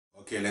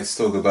Okay, let's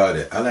talk about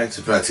it. I like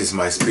to practice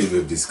my speed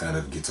with this kind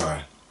of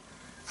guitar.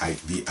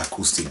 The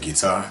acoustic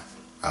guitar.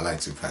 I like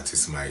to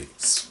practice my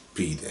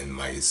speed and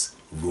my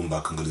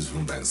rumba, Congolese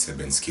rumba and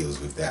SEBEN skills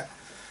with that.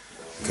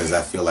 Because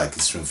I feel like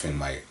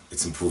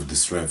it's improved the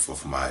strength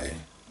of my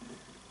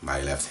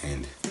left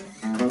hand.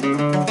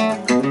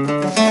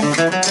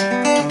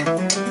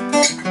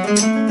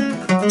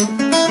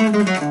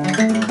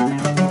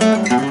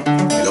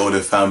 Hello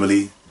the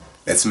family.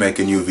 Let's make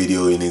a new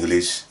video in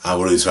English.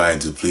 I'm really trying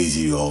to please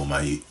you, all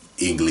my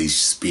English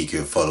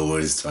speaker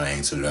followers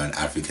trying to learn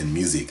African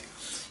music.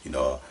 You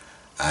know,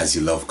 as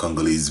you love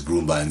Congolese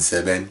rumba and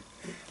SEBEN,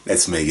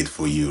 let's make it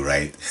for you,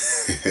 right?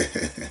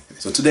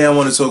 So today I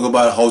want to talk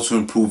about how to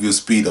improve your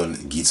speed on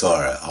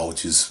guitar, how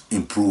to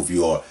improve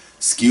your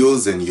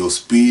skills and your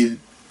speed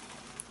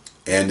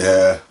and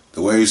the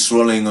way you're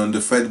strolling on the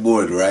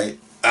fretboard, right?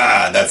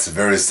 That's a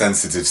very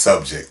sensitive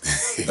subject.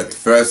 But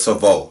first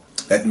of all,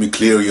 let me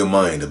clear your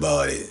mind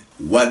about it.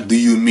 What do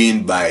you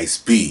mean by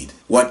speed?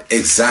 What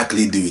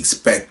exactly do you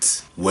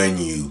expect when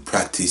you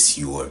practice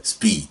your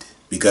speed?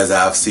 Because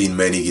I've seen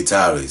many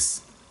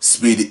guitarists,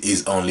 speed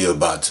is only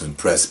about to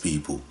impress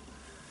people.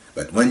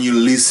 But when you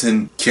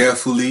listen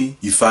carefully,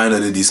 you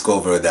finally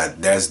discover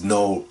that there's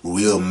no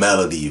real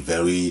melody,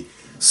 very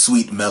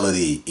sweet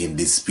melody in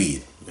this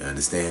speed. You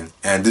understand?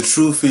 And the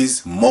truth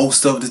is,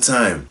 most of the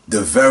time,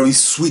 the very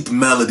sweet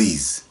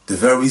melodies, the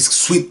very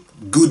sweet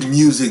good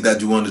music that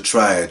you want to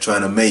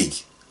trying to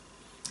make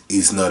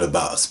is not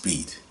about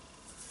speed.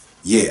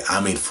 Yeah,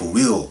 I mean for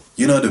real.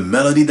 You know, the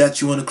melody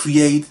that you want to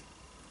create,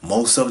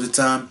 most of the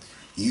time,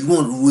 you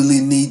won't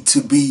really need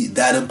to be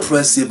that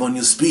impressive on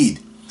your speed.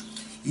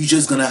 You're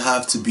just gonna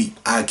have to be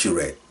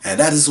accurate. And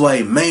that is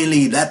why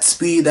mainly that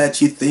speed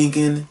that you're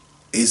thinking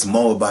is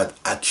more about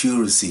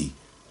accuracy,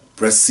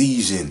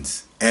 precision,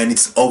 and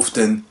it's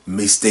often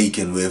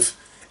mistaken with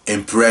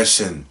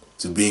impression,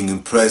 to being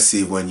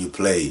impressive when you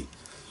play.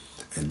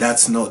 And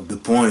that's not the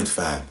point,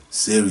 fam.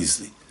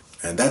 Seriously.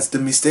 And that's the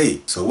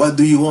mistake. So what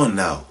do you want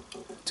now?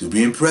 To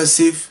be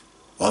impressive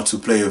or to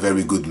play a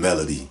very good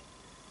melody?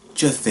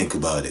 Just think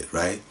about it,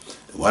 right?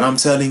 What I'm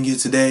telling you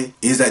today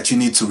is that you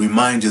need to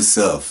remind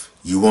yourself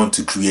you want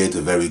to create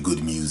a very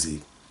good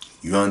music.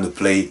 You want to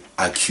play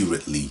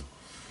accurately.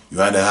 You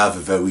want to have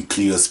a very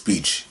clear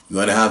speech. You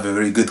want to have a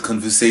very good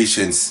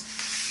conversations.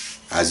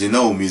 As you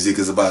know, music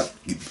is about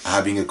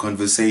having a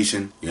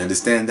conversation. You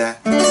understand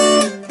that?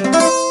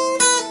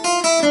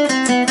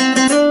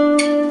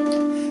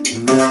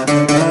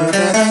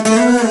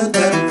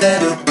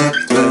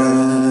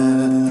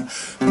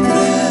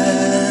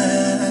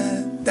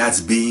 That's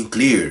being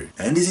clear.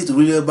 And is it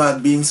really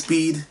about being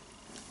speed?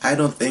 I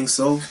don't think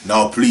so.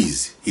 Now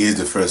please, here's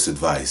the first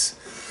advice.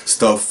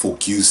 Stop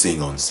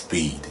focusing on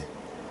speed.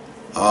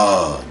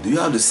 Do you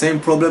have the same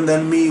problem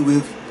than me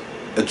with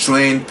a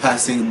train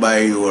passing by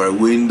your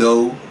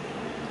window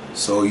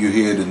so you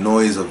hear the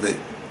noise of it?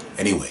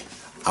 Anyway,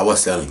 I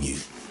was telling you,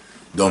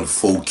 don't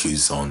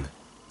focus on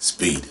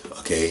speed,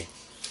 okay?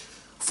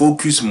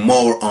 Focus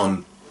more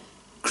on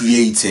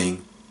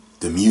creating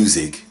the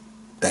music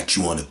that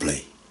you want to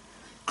play.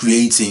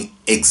 Creating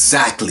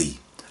exactly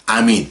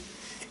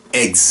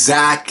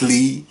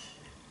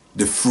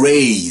the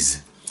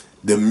phrase,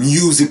 the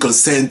musical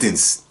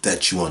sentence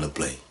that you want to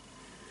play.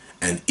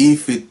 And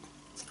if it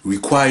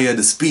requires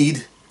the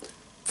speed,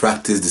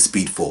 practice the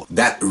speed for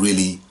that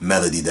really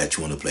melody that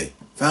you want to play.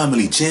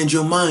 Family, change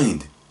your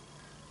mind.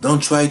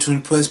 Don't try to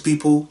impress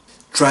people.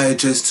 Try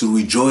just to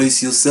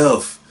rejoice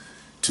yourself,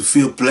 to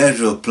feel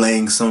pleasure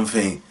playing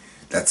something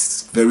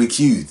that's very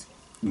cute,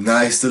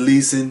 nice to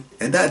listen,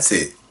 and that's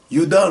it.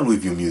 You're done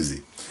with your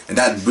music. And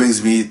that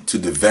brings me to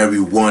the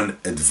very one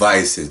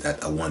advice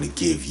that I want to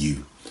give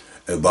you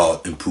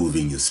about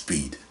improving your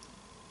speed.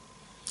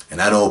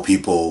 And I know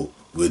people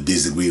will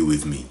disagree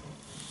with me,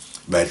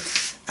 but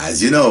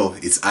as you know,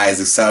 it's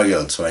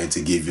Sariel trying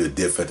to give you a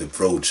different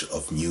approach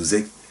of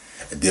music,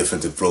 a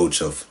different approach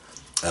of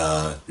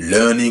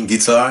learning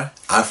guitar,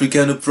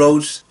 African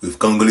approach with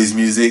Congolese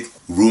music,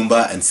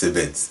 rumba and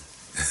SEBEN.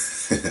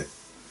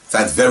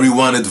 That very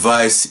one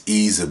advice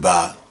is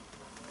about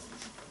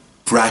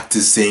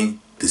practicing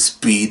the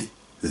speed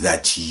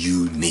that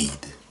you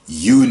need.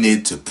 You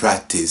need to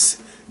practice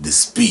the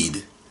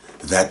speed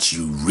that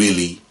you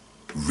really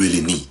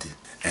need.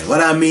 And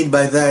what I mean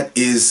by that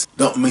is,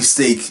 don't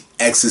mistake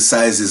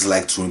exercises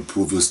like to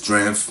improve your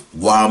strength,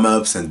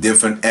 warm-ups and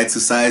different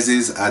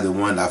exercises are the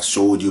one I've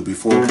showed you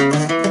before.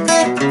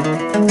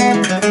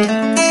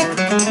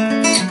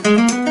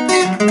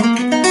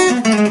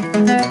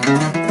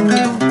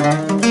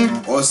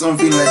 Or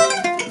something like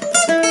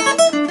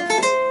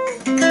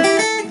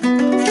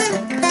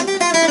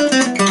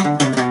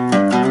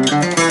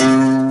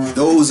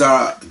those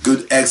are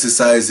good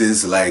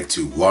exercises like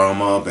to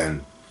warm up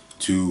and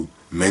to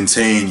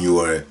maintain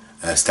your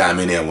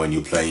stamina when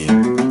you're playing,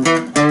 you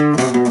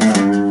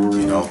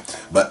know.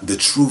 But the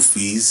truth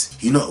is,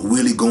 you're not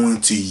really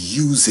going to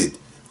use it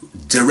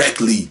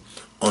directly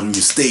on your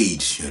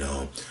stage, you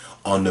know,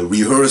 on the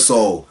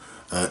rehearsal,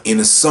 in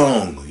a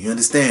song, you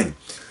understand?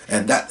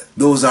 And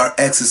those are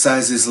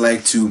exercises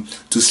like to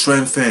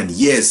strengthen.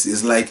 Yes,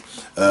 it's like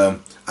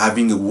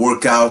having a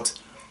workout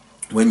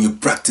when you're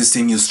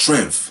practicing your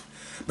strength.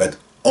 But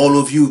all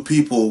of you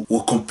people who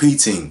are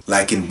competing,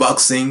 like in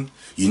boxing,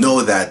 you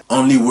know that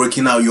only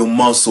working out your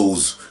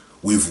muscles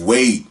with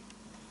weight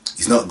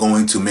is not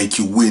going to make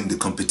you win the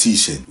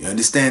competition. You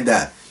understand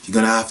that? You're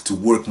gonna have to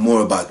work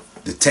more about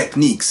the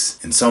techniques,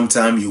 and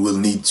sometimes you will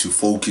need to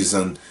focus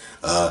on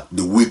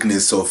the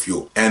weakness of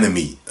your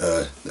enemy.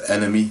 The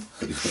enemy?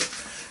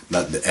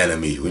 Not the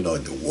enemy, we're not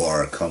in the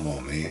war, come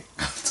on man.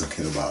 I'm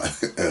talking about,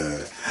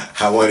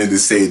 I wanted to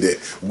say the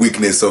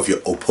weakness of your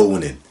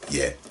opponent.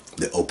 Yeah,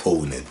 the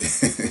opponent.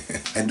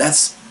 And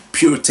that's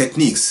pure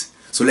techniques.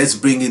 So let's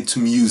bring it to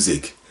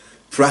music.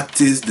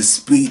 Practice the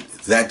speed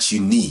that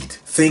you need.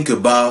 Think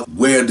about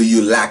where do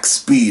you lack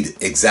speed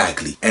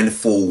exactly, and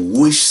for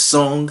which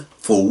song,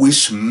 for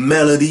which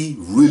melody,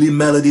 really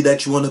melody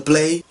that you want to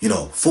play, you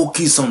know,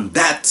 focus on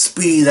that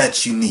speed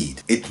that you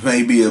need. It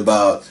may be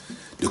about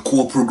the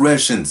chord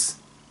progressions,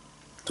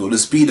 so the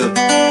speed of,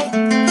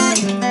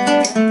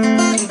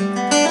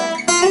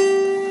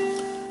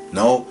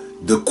 no,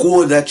 the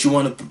chord that you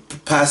want to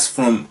pass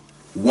from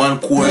one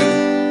chord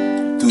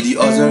to the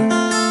other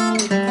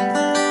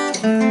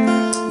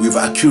with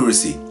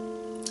accuracy.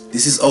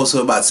 This is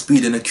also about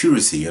speed and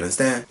accuracy, you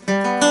understand?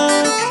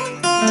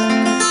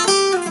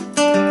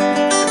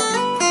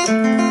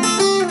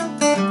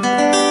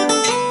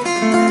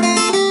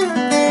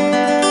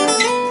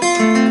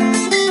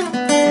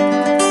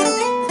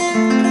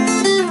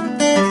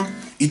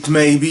 It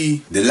may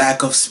be the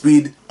lack of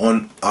speed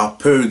on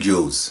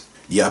arpeggios.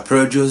 The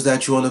arpeggios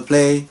that you want to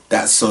play,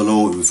 that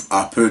solo with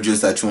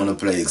arpeggios that you want to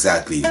play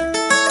exactly.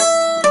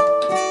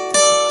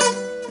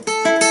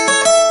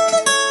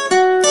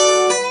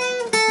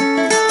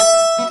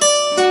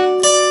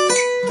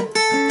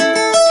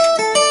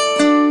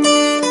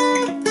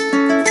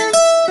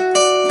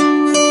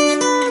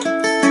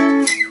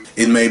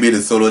 It may be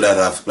the solo that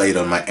I've played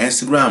on my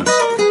Instagram.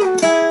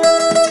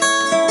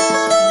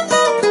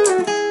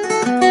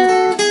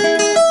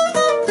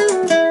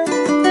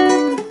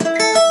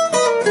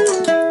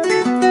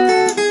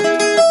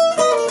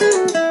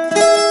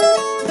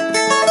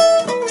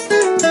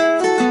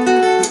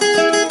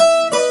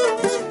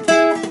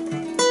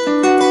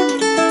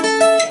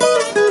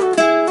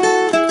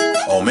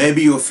 Or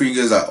maybe your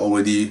fingers are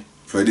already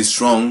pretty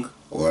strong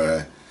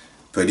or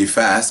pretty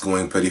fast,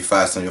 going pretty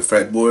fast on your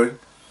fretboard,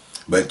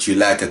 but you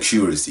lack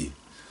accuracy.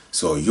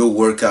 So your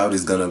workout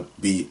is gonna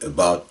be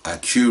about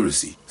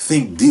accuracy.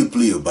 Think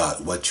deeply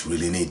about what you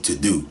really need to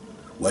do,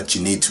 what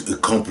you need to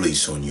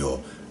accomplish on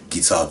your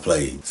guitar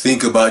playing.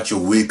 Think about your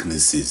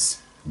weaknesses.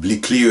 Be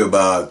clear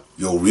about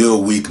your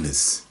real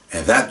weakness.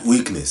 And that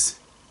weakness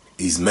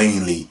is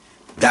mainly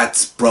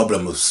that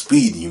problem of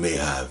speed you may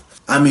have.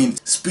 I mean,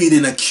 speed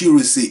and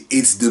accuracy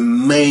is the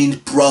main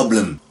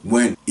problem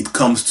when it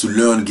comes to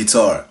learn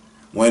guitar.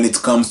 When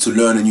it comes to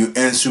learn a new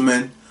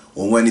instrument,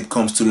 or when it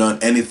comes to learn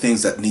anything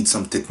that needs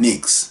some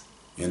techniques.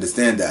 You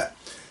understand that?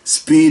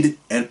 Speed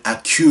and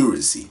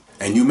accuracy.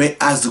 And you may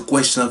ask the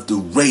question of the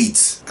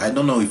rates. I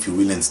don't know if you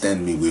really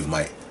understand me with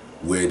my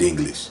weird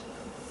English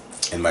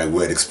and my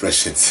weird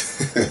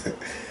expressions.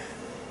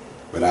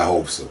 But I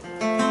hope so.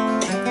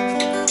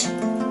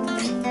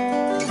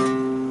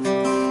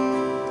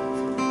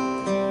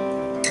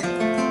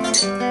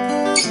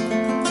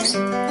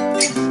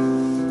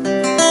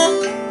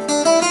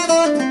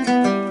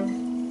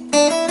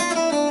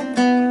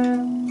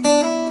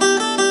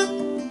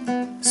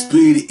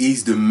 Speed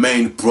is the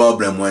main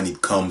problem when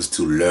it comes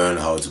to learn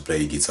how to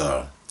play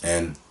guitar.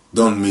 And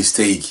don't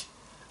mistake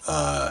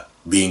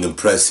being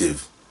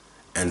impressive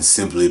and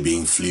simply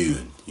being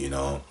fluent, you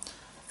know.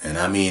 And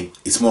I mean,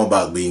 it's more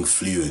about being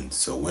fluent.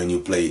 So when you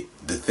play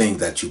the thing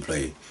that you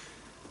play,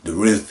 the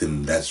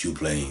rhythm that you're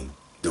playing,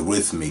 the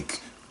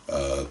rhythmic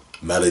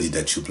melody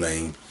that you're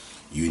playing,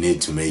 you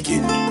need to make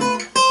it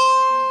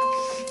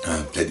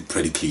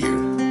pretty clear.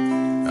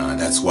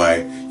 That's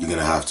why you're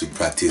gonna have to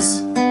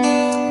practice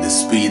the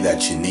speed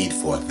that you need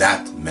for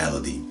that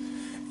melody.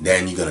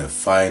 Then you're gonna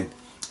find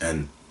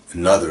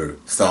another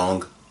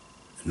song,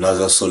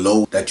 another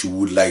solo that you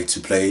would like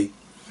to play,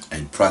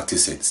 and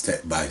practice it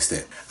step by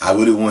step. I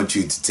really want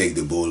you to take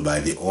the bull by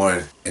the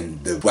horn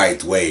in the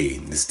right way,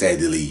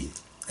 steadily,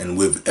 and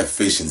with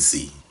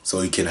efficiency,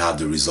 so you can have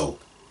the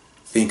result.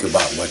 Think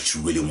about what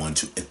you really want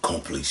to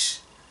accomplish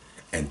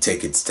and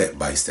take it step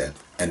by step.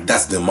 And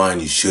that's the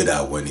mind you should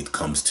have when it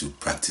comes to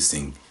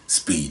practicing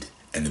speed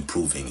and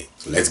improving it.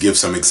 So let's give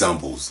some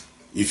examples.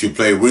 If you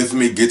play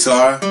rhythmic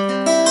guitar,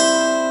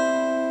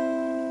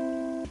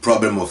 the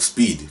problem of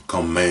speed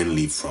comes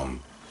mainly from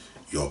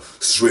your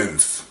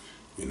strength,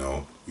 you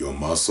know, your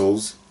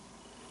muscles,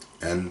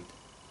 and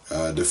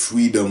the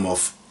freedom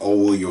of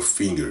all your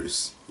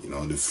fingers, you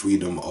know, the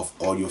freedom of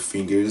all your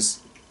fingers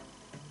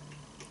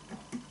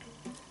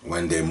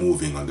when they're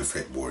moving on the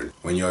fretboard.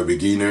 When you're a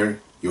beginner,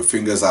 your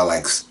fingers are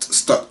like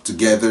stuck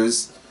together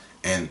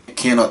and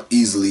cannot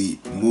easily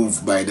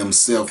move by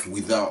themselves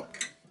without